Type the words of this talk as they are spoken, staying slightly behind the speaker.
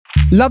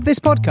Love this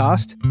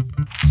podcast?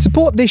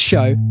 Support this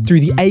show through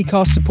the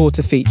Acast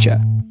supporter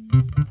feature.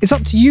 It's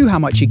up to you how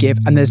much you give,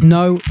 and there's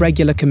no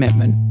regular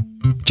commitment.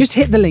 Just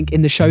hit the link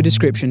in the show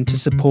description to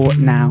support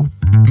now.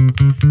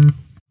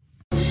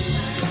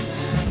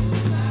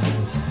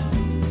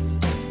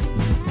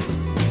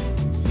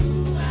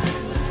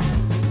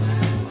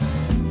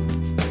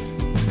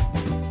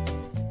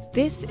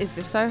 This is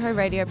the Soho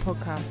Radio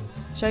Podcast,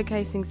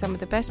 showcasing some of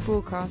the best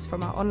broadcasts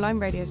from our online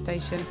radio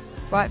station,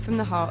 right from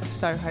the heart of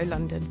Soho,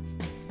 London.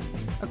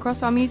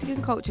 Across our music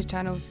and culture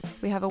channels,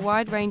 we have a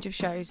wide range of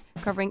shows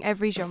covering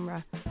every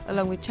genre,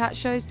 along with chat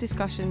shows,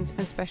 discussions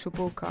and special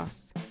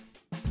broadcasts.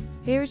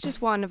 Here is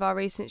just one of our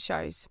recent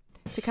shows.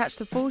 To catch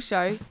the full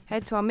show,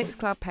 head to our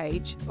Mixcloud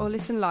page or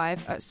listen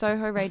live at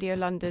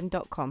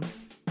sohoradiolondon.com.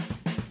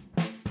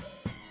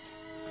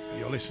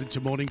 You're listening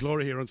to Morning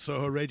Glory here on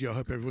Soho Radio. I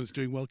hope everyone's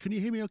doing well. Can you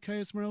hear me okay,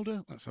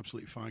 Esmeralda? That's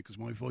absolutely fine, because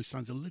my voice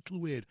sounds a little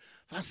weird.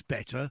 That's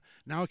better.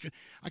 Now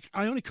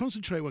I only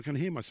concentrate when I can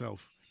hear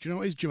myself. Do you know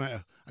what it is,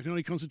 Jametta? I can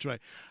only concentrate.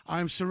 I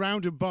am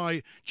surrounded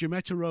by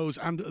Jametta Rose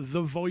and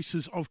the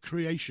voices of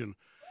creation.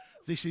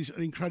 This is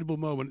an incredible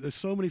moment. There's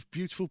so many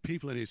beautiful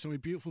people in here, so many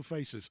beautiful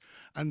faces.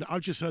 And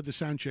I've just heard the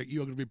sound check.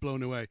 You are going to be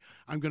blown away.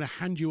 I'm going to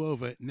hand you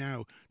over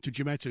now to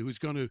Jametta, who's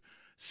going to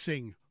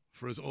sing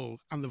for us all,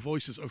 and the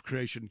voices of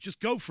creation. Just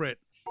go for it.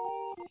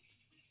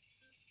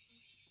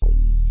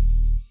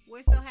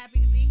 We're so happy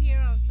to be here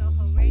on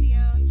Soho Radio.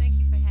 Thank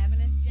you for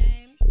having us,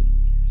 James.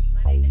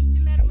 My name is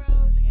Jametta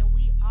Rose, and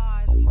we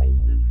are the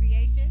Voices of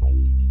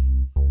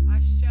Creation.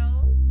 Our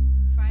show,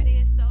 Friday,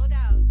 is sold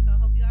out, so I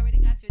hope you already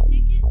got your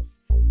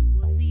tickets.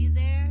 We'll see you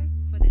there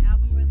for the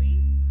album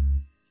release.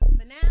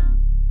 For now,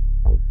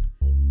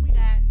 we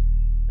got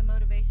some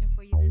motivation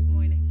for you this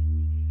morning.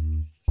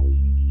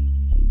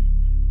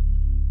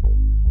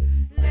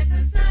 Let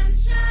the sun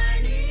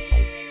shine in.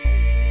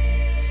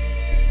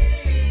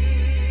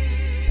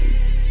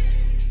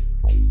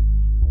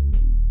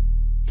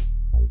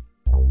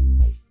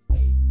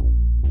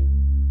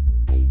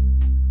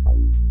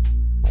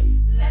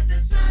 Let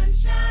the sun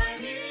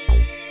shine in.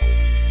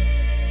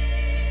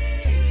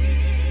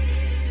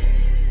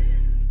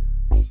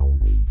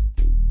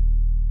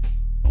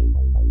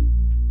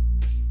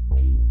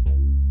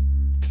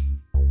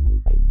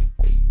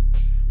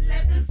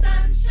 Let the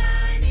sun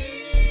shine in.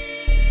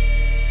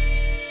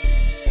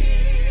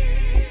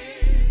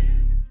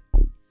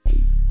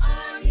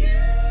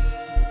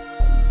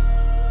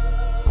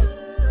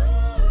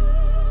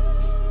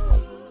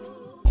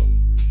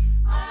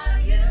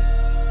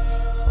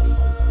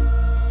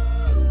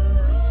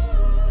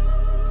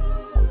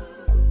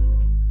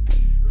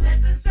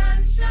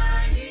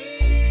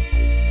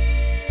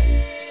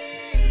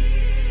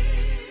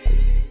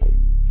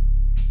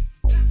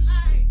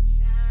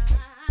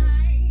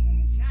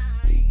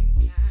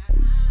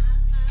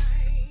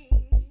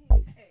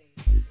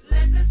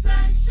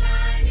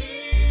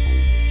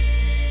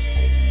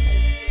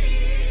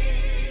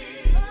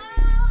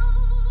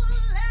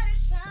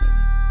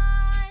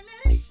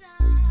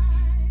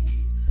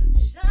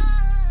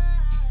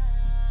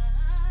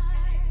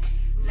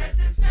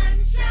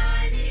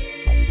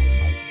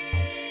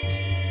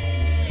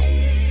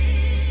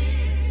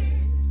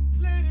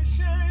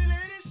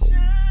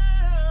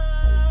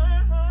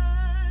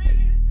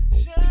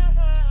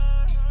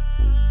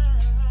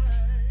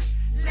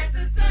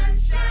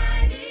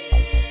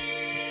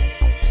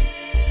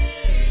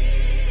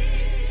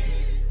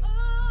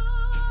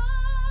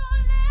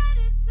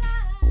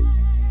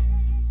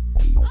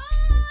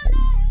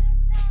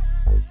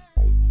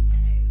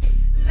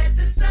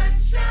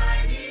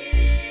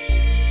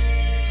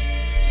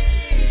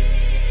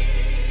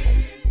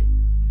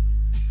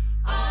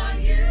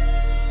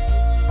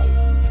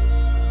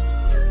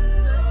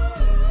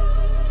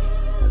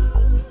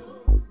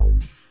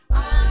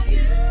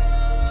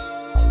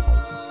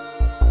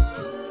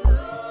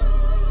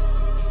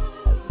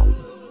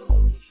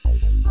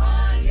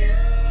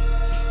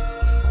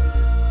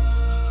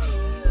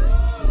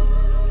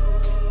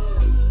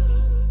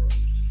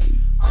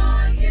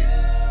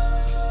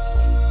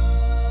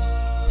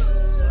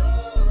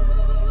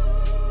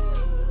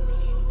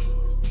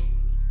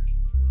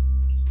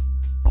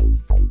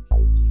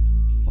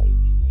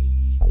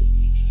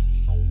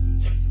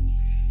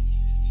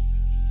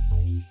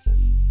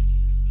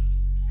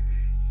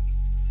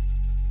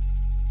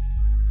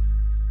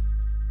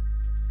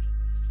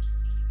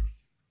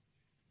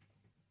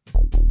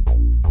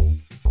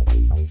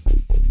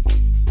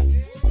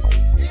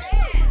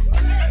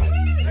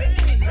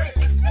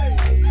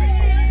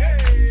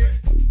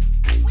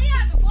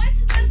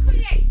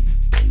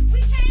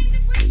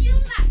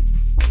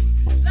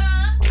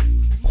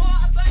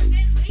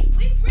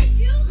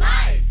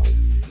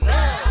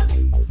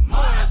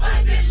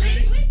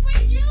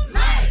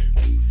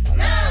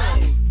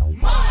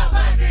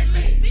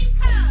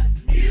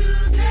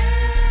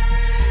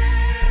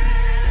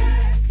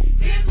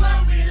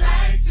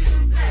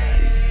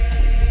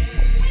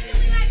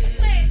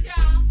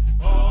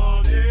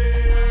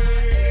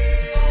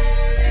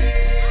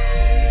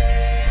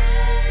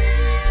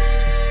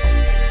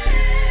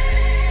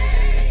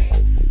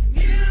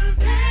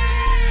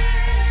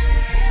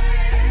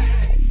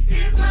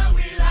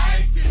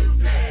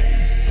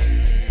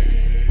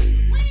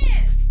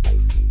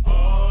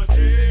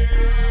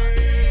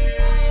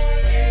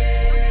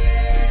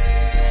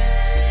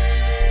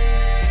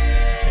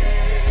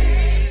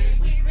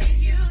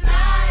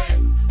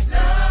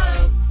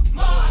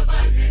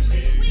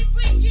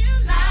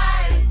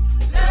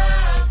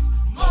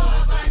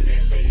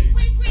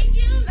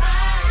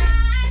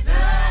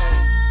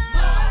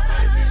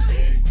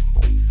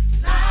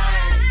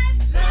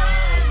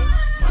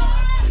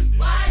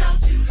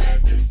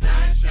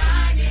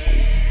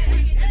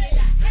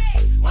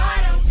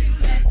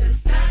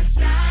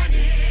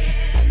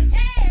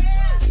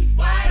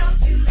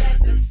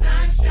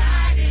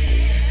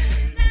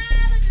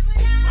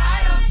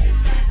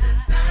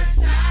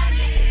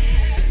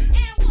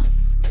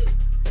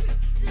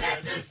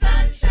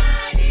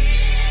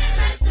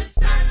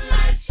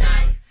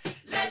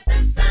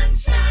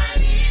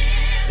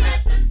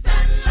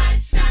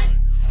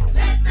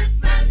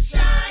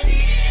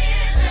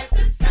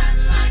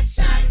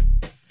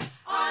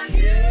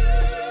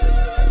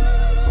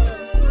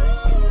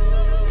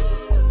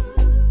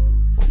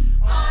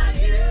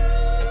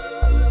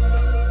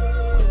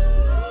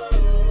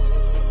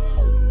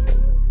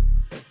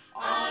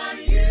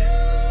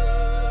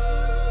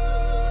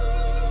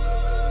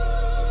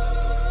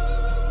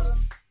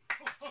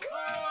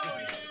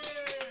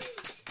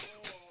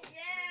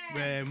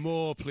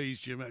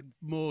 please, Jametta.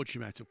 More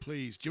Jametta,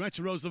 please.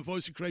 Jametta Rose, the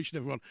voice of creation,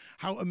 everyone.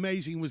 How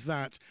amazing was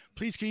that?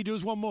 Please, can you do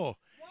us one more?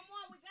 One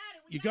more,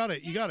 we got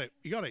it. You got it,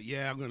 you got it, you got it.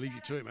 Yeah, I'm going to leave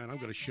you to it, man. I'm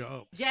going to shut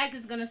up. Jack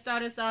is going to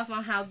start us off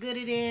on how good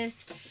it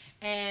is.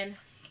 And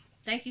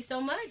thank you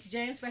so much,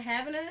 James, for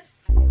having us.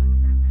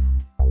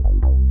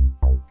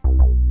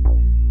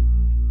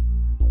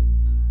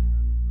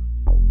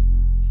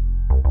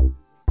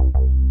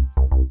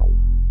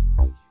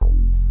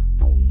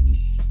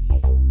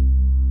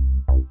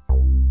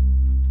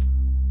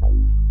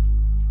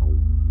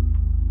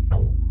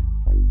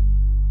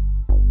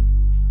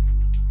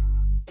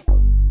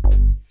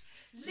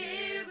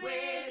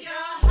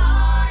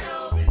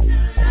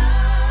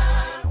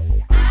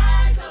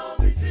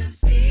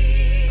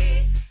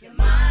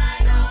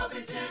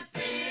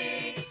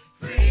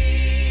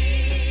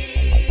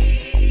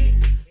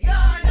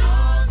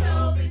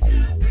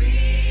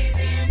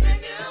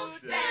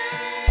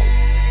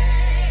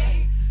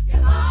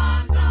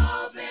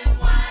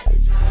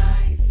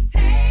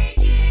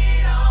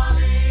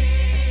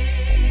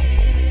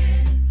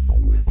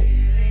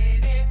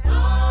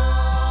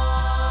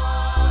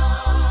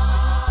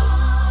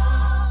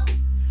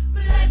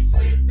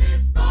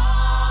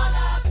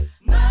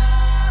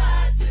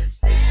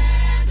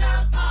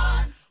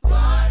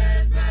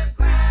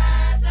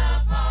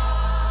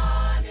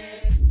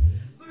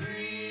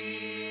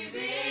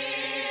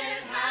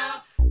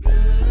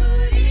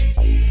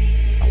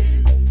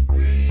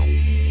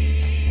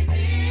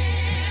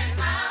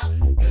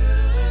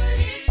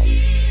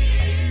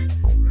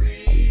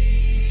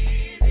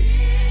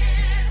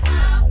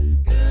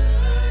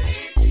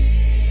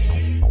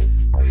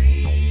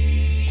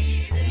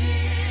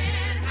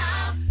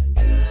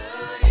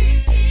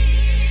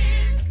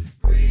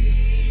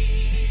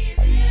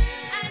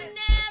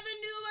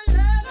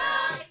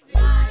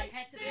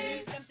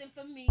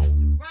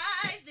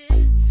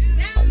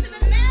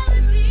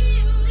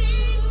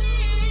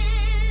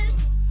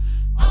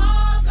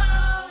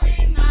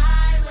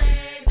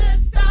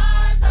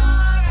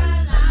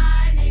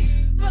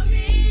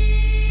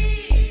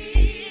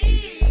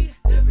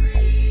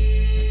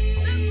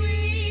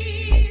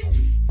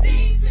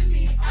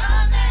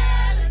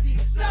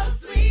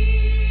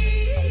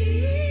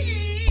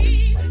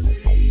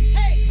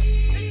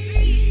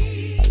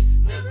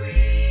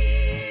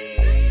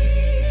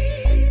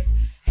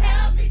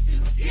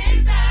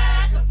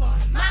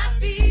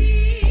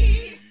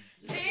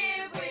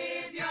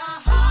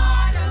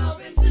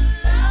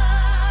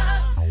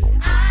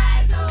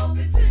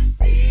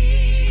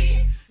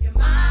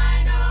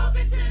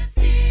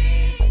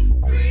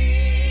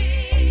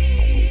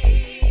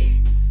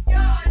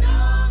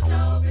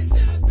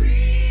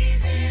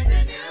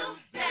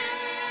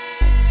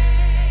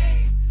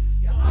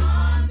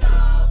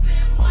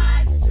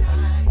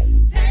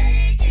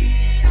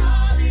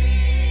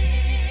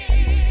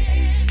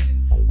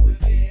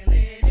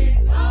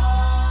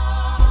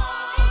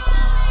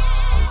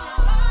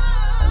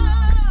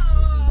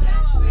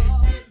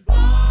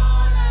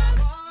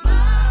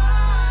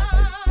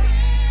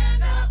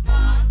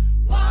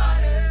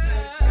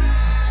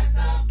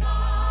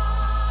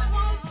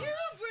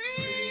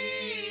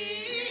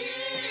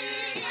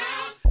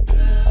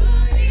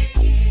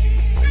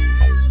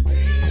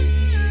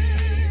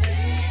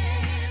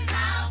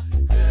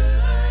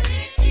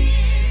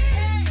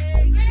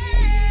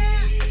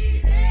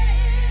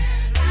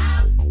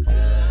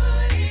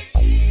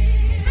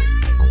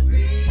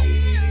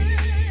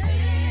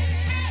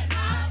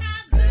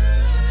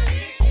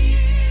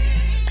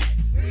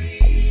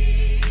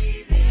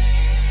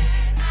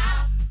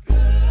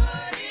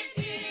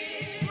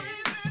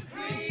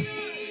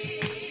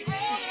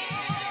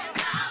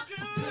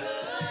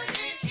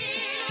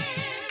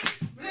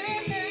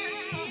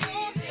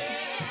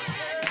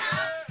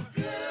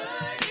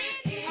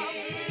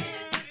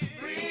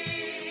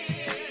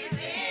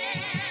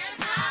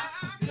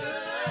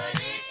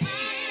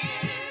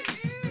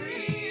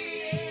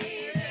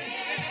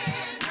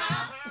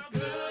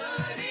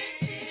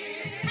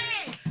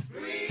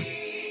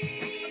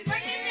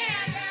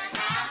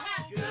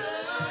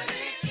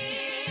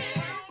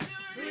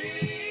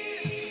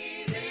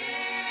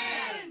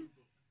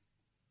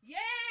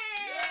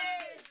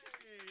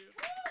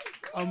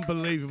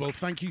 Unbelievable.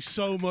 Thank you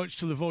so much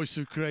to the voice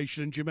of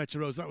creation and Jametta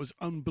Rose. That was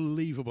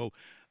unbelievable.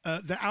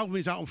 The album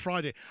is out on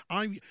Friday.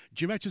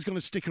 Jametta's going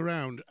to stick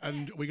around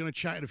and we're going to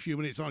chat in a few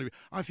minutes.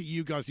 I think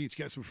you guys need to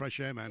get some fresh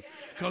air, man,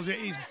 because it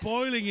is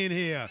boiling in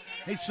here.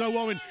 It's so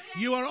warm.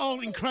 You are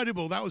all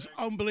incredible. That was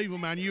unbelievable,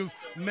 man. You've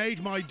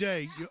made my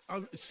day.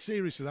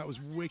 Seriously, that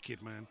was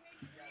wicked, man.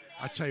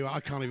 I tell you what,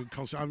 I can't even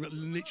concentrate. I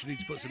literally need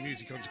to put some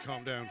music on to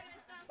calm down.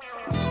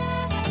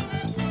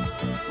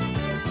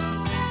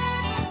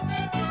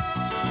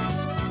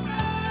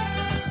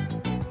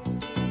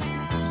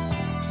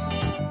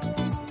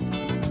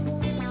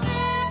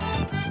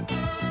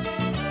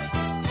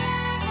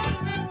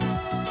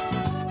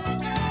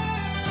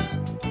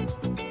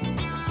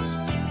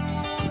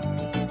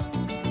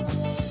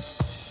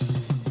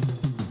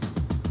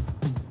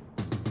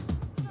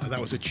 That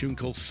was a tune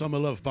called Summer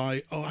Love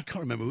by, I can't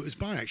remember who it was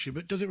by actually,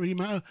 but does it really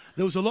matter?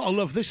 There was a lot of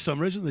love this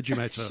summer, isn't there,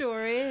 Jametta?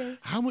 Sure is.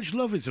 How much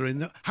love is there in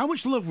that? How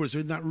much love was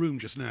there in that room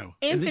just now?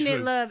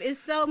 Infinite love. It's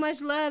so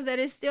much love that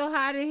it's still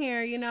hot in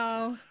here, you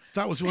know.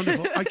 That was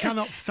wonderful. I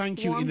cannot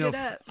thank you Warmed it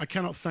enough. up. I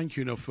cannot thank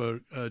you enough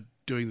for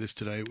doing this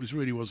today.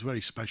 It was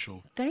very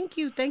special. Thank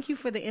you. Thank you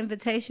for the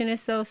invitation.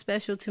 It's so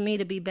special to me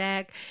to be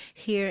back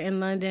here in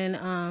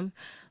London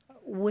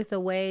with a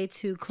way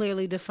to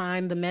clearly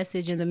define the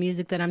message and the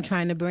music that I'm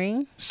trying to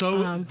bring.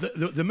 So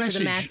the message. To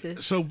the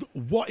masses. So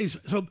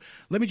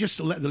let me just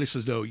let the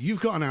listeners know. You've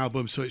got an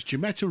album, so it's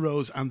Jametta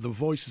Rose and the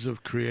Voices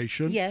of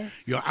Creation.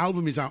 Yes. Your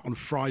album is out on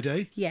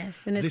Friday.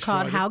 Yes, and it's This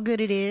called Friday. How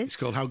Good It Is. It's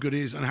called How Good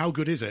It Is, and how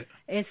good is it?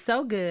 It's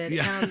so good.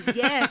 Yeah.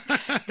 Yes.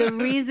 The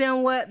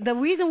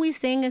reason we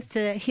sing is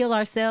to heal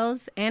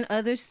ourselves and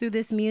others through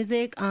this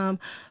music.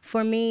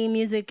 For me,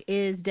 music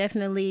is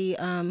definitely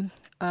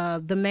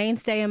the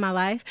mainstay in my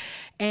life,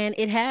 and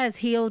it has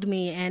healed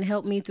me and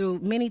helped me through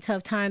many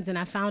tough times. And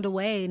I found a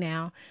way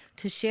now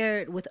to share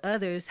it with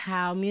others,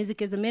 how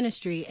music is a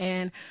ministry,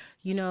 and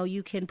you know,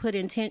 you can put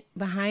intent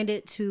behind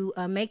it to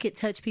make it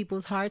touch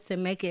people's hearts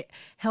and make it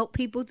help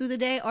people through the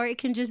day, or it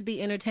can just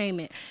be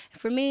entertainment.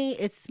 For me,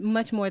 it's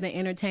much more than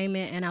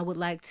entertainment, and I would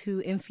like to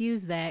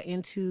infuse that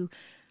into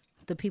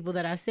the people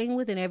that I sing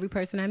with and every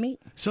person I meet.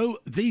 So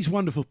these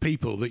wonderful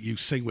people that you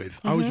sing with,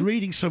 I was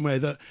reading somewhere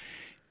that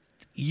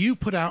you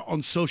put out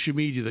on social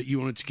media that you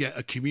wanted to get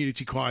a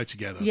community choir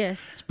together.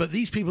 Yes. But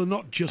these people are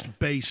not just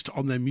based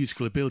on their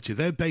musical ability.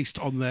 They're based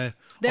on their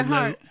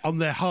heart. on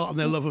their heart and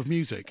their love of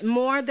music.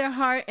 More their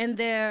heart and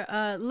their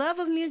love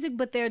of music,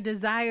 but their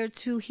desire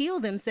to heal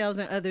themselves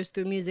and others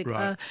through music.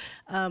 Right.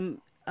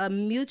 A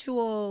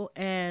mutual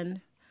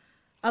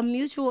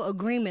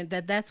agreement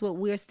that's what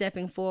we're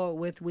stepping forward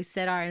with. We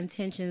set our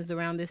intentions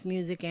around this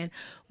music, and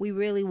we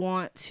really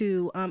want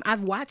to,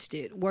 I've watched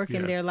it work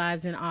in their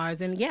lives and ours.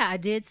 And yeah, I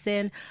did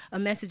send a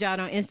message out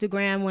on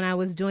Instagram when I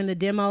was doing the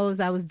demos.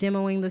 I was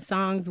demoing the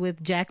songs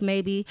with Jack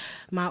Maybe,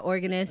 my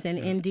organist, and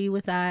ND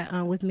with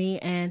me.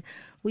 And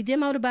we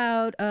demoed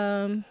about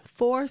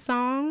 4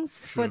 songs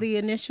for the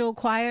initial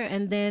choir,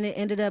 and then it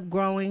ended up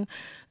growing,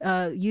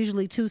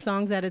 usually 2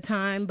 songs at a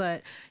time.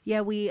 But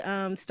yeah, we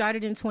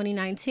started in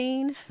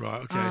 2019.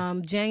 Right,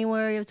 okay.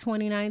 January of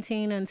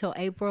 2019 until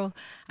April,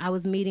 I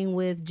was meeting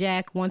with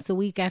Jack once a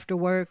week after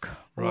work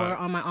or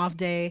on my off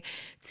day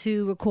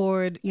to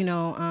record,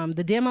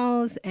 the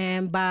demos.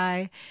 And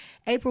by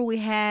April, we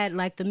had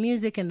like the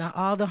music and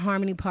all the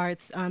harmony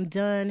parts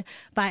done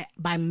by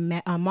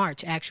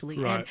March, actually.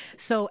 Right. And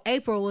so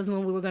April was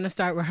when we were going to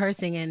start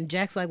rehearsing, and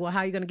Jack's like, well, how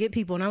are you going to get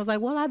people? And I was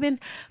like, well, I've been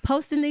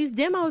posting these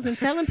demos and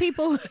telling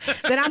people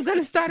that I'm going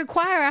to start a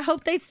choir. I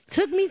hope they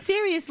took me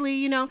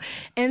seriously,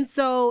 And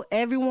so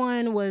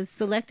everyone was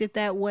selected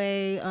that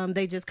way.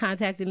 They just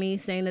contacted me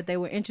saying that they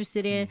were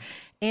interested in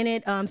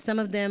it. Some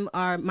of them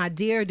are my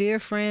dear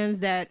friends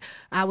that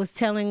I was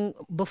telling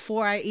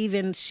before I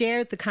even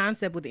shared the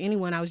concept with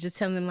anyone. I was just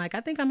telling them, like,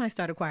 I think I might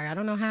start a choir. I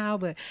don't know how,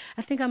 but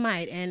I think I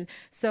might. And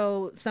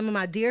so some of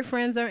my dear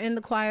friends are in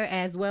the choir,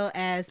 as well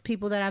as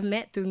people that I've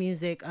met through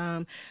music.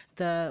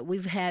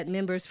 We've had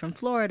members from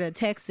Florida,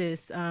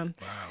 Texas,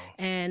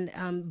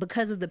 and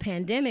because of the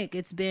pandemic,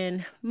 it's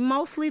been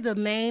mostly the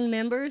main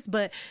members,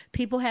 but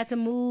people had to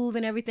move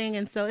and everything.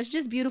 And so it's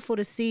just beautiful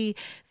to see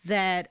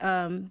that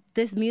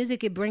this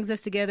music, it brings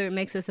us together. It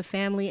makes us a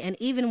family. And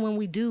even when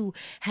we do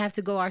have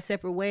to go our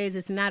separate ways,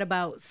 it's not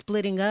about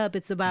splitting up.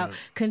 It's about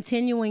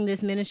continuing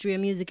this ministry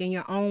of music in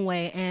your own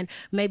way. And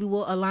maybe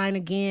we'll align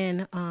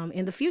again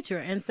in the future.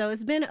 And so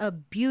it's been a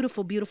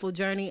beautiful, beautiful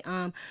journey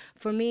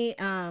for me.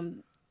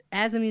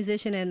 As a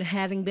musician and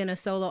having been a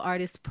solo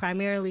artist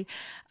primarily,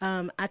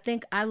 I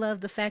think I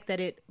love the fact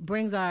that it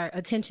brings our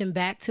attention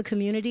back to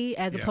community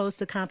as opposed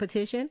to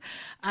competition.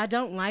 I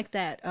don't like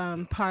that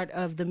part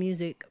of the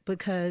music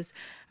because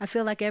I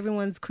feel like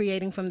everyone's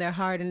creating from their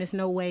heart, and there's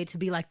no way to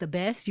be like the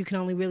best. You can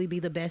only really be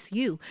the best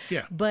you.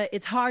 Yeah. But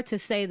it's hard to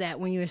say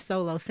that when you're a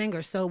solo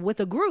singer. So with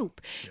a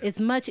group, it's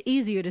much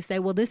easier to say,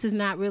 well, this is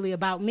not really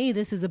about me.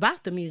 This is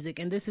about the music,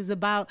 and this is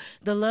about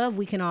the love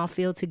we can all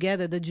feel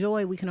together, the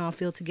joy we can all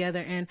feel together.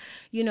 And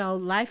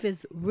life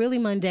is really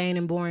mundane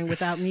and boring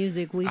without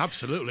music.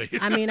 Absolutely.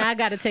 I mean, I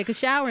got to take a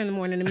shower in the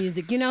morning to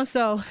music,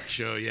 so.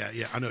 Sure,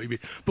 yeah, I know what you mean.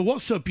 But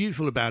what's so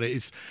beautiful about it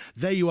is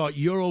there you are,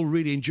 you're all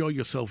really enjoying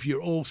yourself.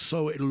 You're all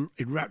so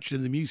enraptured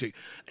in the music,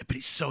 but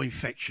it's so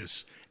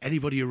infectious.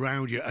 Anybody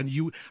around you,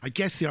 and I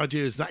guess the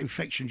idea is that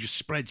infection just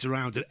spreads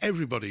around, and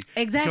everybody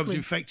becomes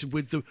infected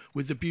with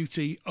the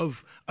beauty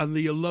of and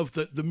the love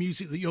that the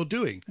music that you're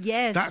doing.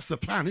 Yes, that's the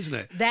plan, isn't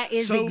it? That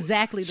is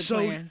exactly the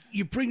plan.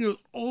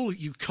 So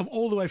you come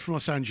all the way from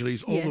Los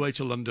Angeles, all the way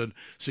to London.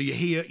 So you're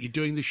here, you're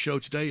doing this show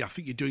today. I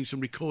think you're doing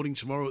some recording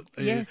tomorrow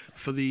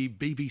for the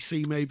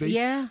BBC, maybe.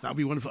 Yeah, that'll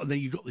be wonderful. And then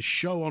you've got the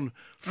show on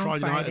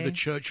Friday night at the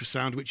Church of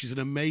Sound, which is an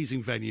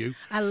amazing venue.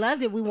 I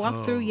loved it. We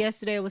walked through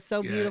yesterday. It was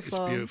so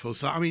beautiful. It's beautiful.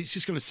 So mean, it's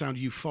just going to sound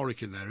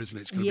euphoric in there, isn't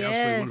it? It's going to be Yes.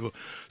 absolutely wonderful.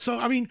 So,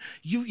 I mean,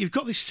 you've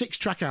got this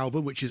 6-track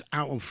album, which is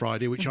out on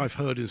Friday, which I've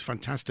heard is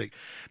fantastic.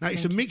 Now,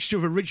 it's a mixture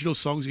of original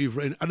songs you've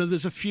written, and then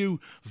there's a few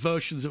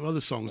versions of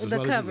other songs as The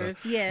well. isn't covers,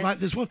 there? yes. Like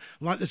there's one,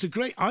 like there's a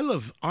great. I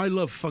love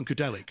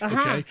Funkadelic.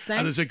 Okay, same.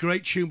 and there's a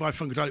great tune by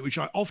Funkadelic which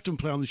I often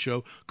play on the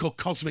show called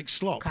Cosmic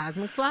Slop.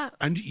 Cosmic Slop.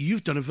 And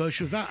you've done a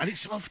version of that, and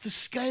it's off the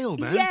scale,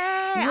 man.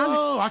 Yeah.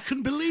 Whoa, I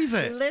couldn't believe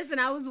it. Listen,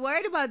 I was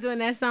worried about doing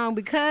that song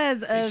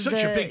because of It's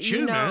such a big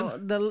tune,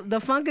 man. The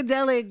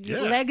Funkadelic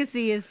Yeah.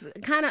 legacy is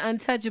kind of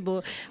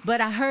untouchable.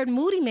 But I heard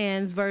Moody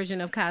Man's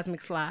version of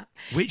Cosmic Slop,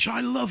 Which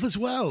I love as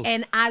well.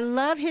 and I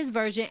love his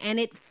version, and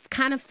it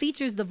kind of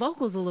features the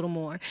vocals a little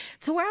more.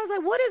 To where I was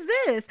like, "What is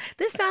this?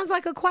 This sounds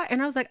like a choir."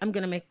 And I was like, "I'm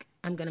gonna make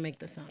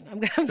the song.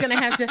 I'm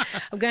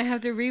gonna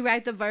have to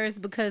rewrite the verse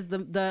because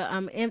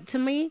to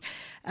me,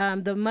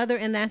 the mother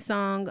in that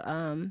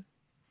song."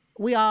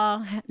 We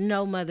all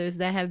know mothers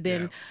that have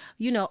been,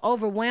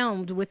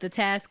 overwhelmed with the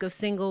task of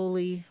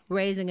singly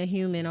raising a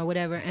human or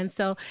whatever. And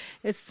so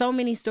it's so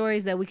many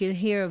stories that we can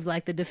hear of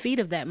like the defeat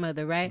of that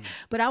mother, right?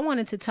 But I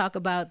wanted to talk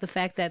about the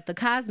fact that the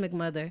cosmic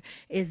mother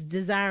is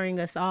desiring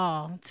us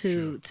all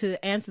to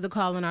answer the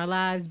call in our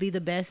lives, be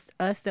the best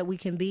us that we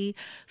can be,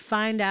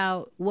 find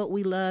out what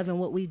we love and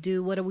what we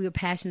do, what are we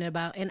passionate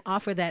about, and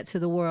offer that to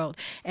the world.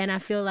 And I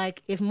feel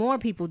like if more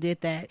people did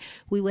that,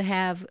 we would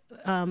have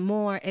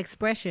more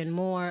expression,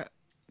 more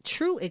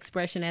true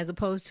expression as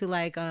opposed to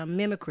like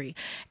mimicry.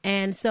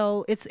 And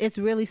so it's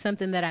really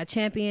something that I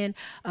champion,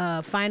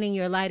 finding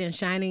your light and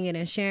shining it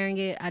and sharing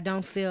it. I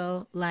don't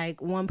feel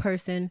like one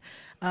person's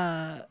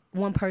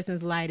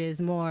light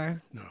is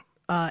more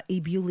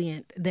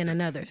ebullient than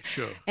another's.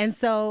 Sure. And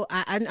so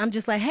I'm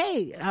just like,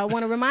 hey, I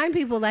want to remind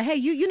people like, hey,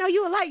 you know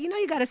you a light,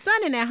 you got a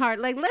sun in that heart,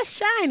 like let's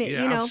shine it.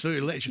 Yeah,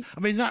 absolutely. I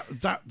mean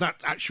that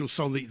actual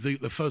song,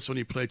 the first one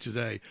you played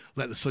today,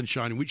 "Let the Sun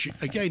Shine," which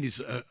again is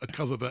a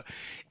cover, but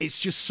it's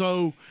just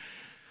so.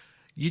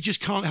 You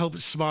just can't help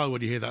but smile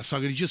when you hear that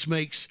song, and it just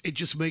makes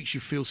you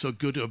feel so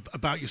good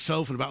about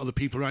yourself and about other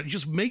people around. It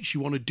just makes you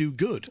want to do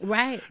good.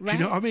 Right. Do you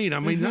know what I mean? I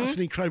mean, that's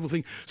an incredible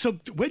thing. So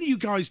when you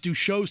guys do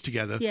shows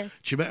together, Yes.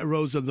 Jametta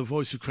Rose and the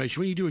Voice of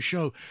Creation, when you do a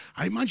show,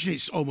 I imagine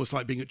it's almost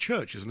like being at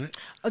church, isn't it?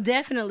 Oh,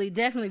 definitely.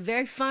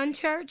 Very fun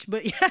church,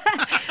 but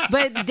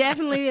but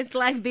definitely it's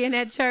like being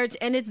at church,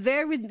 and it's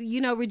very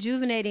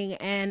rejuvenating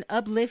and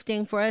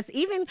uplifting for us.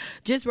 Even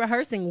just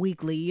rehearsing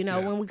weekly,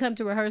 when we come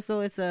to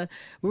rehearsal, it's a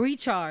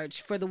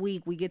recharge for the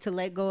week. We get to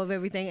let go of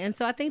everything, and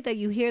so I think that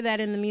you hear that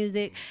in the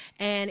music,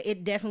 and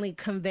it definitely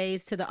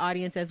conveys to the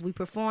audience as we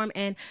perform.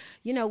 And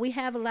we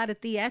have a lot of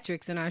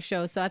theatrics in our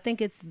show, so I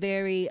think it's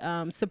very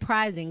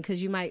surprising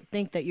because you might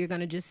think that you're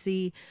going to just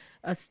see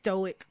a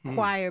stoic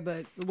choir,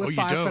 but we're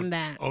far from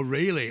that. Oh,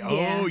 really?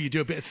 Yeah. Oh, you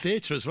do a bit of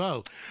theatre as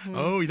well.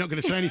 Oh, you're not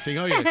going to say anything,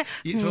 are you?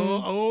 It's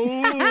all,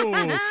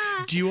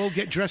 do you all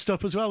get dressed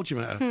up as well,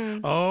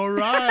 Jametta? All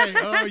right.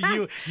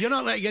 Oh, you're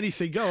not letting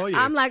anything go, are you?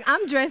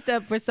 I'm dressed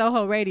up for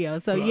Soho Radio,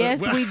 so yes,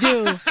 we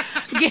do.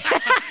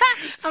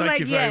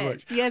 Thank you very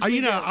much. Yes,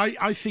 we do.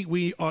 I think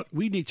we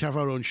need to have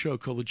our own show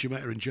called the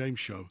Jametta and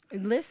James Show.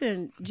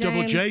 Listen, James,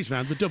 Double J's,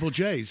 man. The double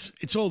J's.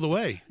 It's all the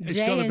way. It's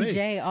J gotta and be.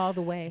 J all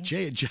the way.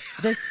 J and J.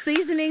 The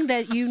seasoning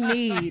that you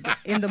need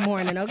in the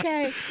morning,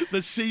 okay?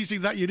 The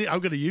seasoning that you need. I'm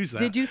going to use that.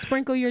 Did you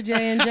sprinkle your J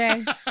and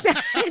J?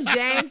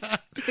 James,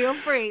 feel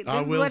free. This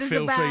I is will what it's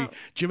feel free. about.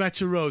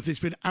 Jametta Rose, it's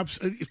been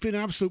an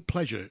absolute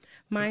pleasure.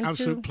 Mine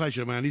absolute too.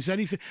 pleasure, man. Is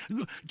anything?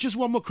 Just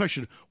one more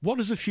question. What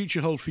does the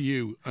future hold for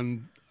you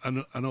and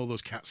all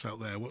those cats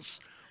out there? Where are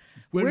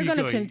We're you going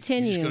to going? You're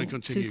continue just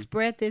gonna to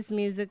spread this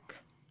music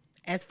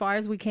as far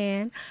as we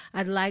can.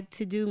 I'd like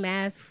to do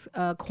mass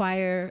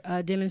choir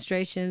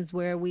demonstrations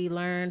where we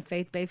learn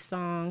faith-based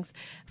songs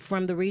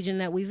from the region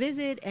that we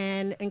visit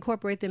and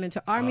incorporate them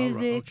into our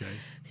music, okay.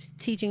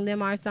 teaching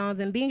them our songs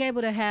and being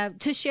able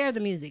to share the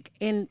music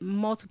in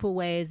multiple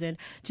ways and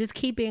just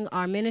keeping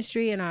our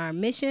ministry and our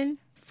mission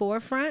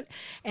forefront.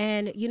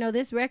 And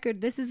this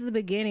record, this is the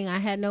beginning. I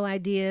had no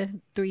idea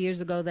 3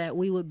 years ago that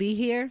we would be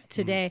here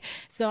today.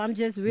 So I'm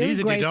just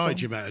really grateful. Neither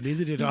did I, Jametta.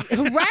 Neither did I.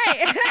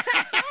 Right.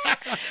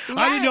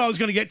 I didn't know I was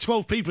going to get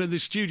 12 people in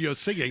this studio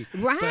singing.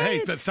 Right. But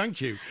hey,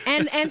 thank you.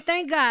 And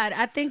thank God.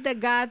 I think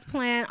that God's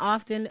plan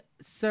often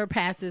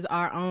surpasses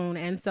our own.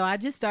 And so I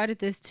just started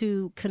this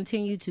to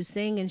continue to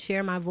sing and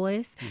share my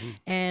voice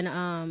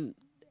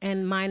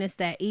and minus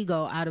that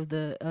ego out of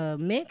the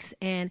mix.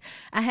 And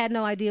I had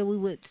no idea we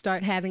would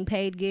start having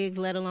paid gigs,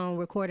 let alone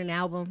record an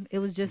album. It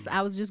was just,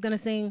 I was just going to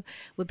sing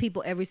with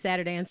people every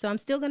Saturday. And so I'm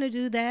still going to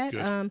do that.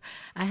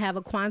 I have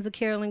a Kwanzaa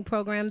caroling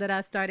program that I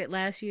started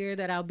last year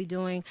that I'll be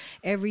doing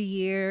every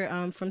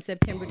year from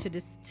September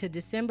to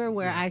December,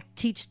 where I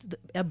teach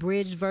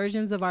abridged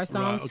versions of our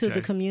songs to the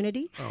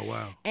community. Oh,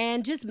 wow.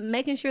 And just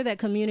making sure that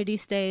community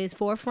stays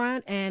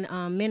forefront and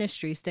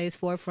ministry stays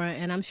forefront.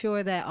 And I'm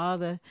sure that all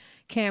the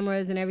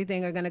cameras and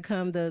everything are going to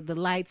come, the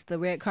lights, the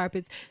red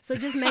carpets. So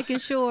just making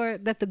sure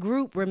that the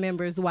group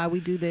remembers why we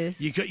do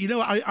this. You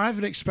know, I have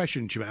an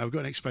expression, Jim. I've got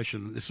an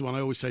expression. This is one I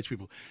always say to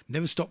people: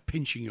 never stop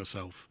pinching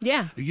yourself.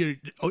 Yeah.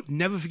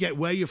 Never forget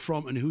where you're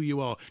from and who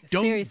you are.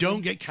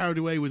 Don't get carried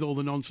away with all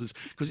the nonsense,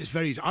 because it's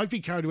very easy. I've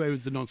been carried away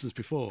with the nonsense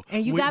before.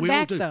 And you got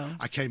back, though.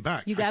 I came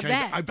back. You got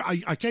back.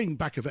 I came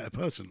back a better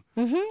person.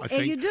 I think.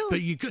 And you do. But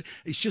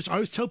it's just, I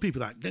always tell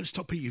people that. Never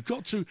stop. You've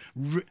got to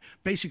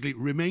basically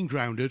remain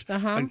grounded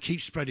and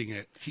keep spreading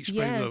it. Keep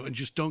spreading low, and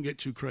just don't get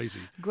too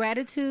crazy.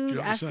 Gratitude, You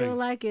know I feel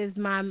like, is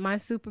my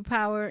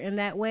superpower in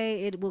that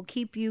way. It will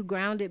keep you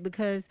grounded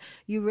because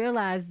you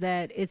realize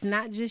that it's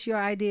not just your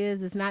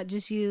ideas. It's not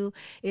just you.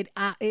 It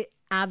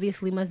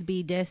obviously must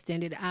be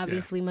destined. It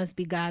obviously must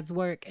be God's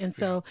work. And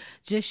so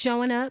just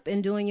showing up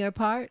and doing your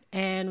part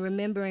and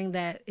remembering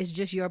that it's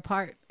just your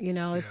part, you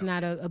know, it's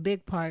not a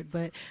big part,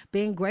 but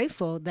being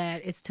grateful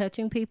that it's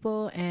touching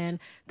people, and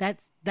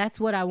that's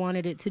what I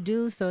wanted it to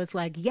do. So it's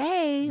like,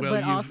 yay,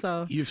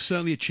 well, you've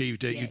certainly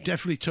achieved it. You've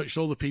definitely touched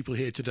all the people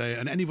here today,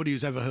 and anybody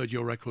who's ever heard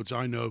your records,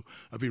 I know,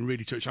 have been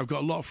really touched. I've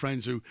got a lot of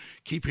friends who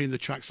keep hearing the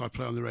tracks I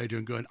play on the radio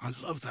and going, I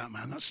love that,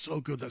 man. That's so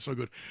good. That's so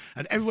good.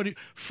 And everybody,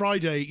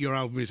 Friday, your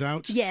album is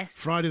out. Yes.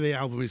 Friday, the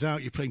album is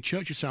out. You're playing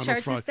Church of Sound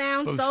on Friday. Church of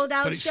Sound, sold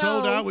out show. It's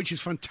sold out, which is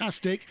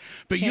fantastic.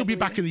 But you'll be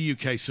back in the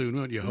UK soon,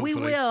 won't you? Hopefully.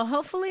 We will.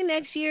 Hopefully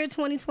next year,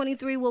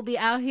 2023, we'll be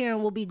out here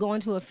and we'll be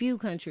going to a few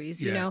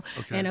countries, you know,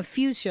 and a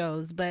few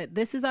shows. But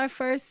this is our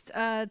first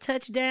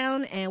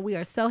touchdown, and we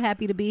are so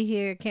happy to be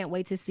here. Can't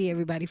wait to see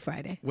everybody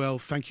Friday. Well,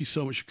 thank you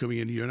so much for coming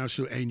in. You're an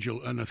absolute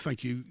angel, and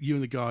thank you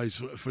and the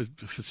guys for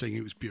singing.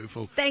 It was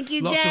beautiful. Thank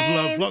you, James. Lots of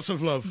love. Lots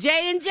of love.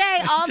 J&J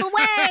all the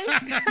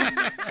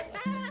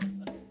way.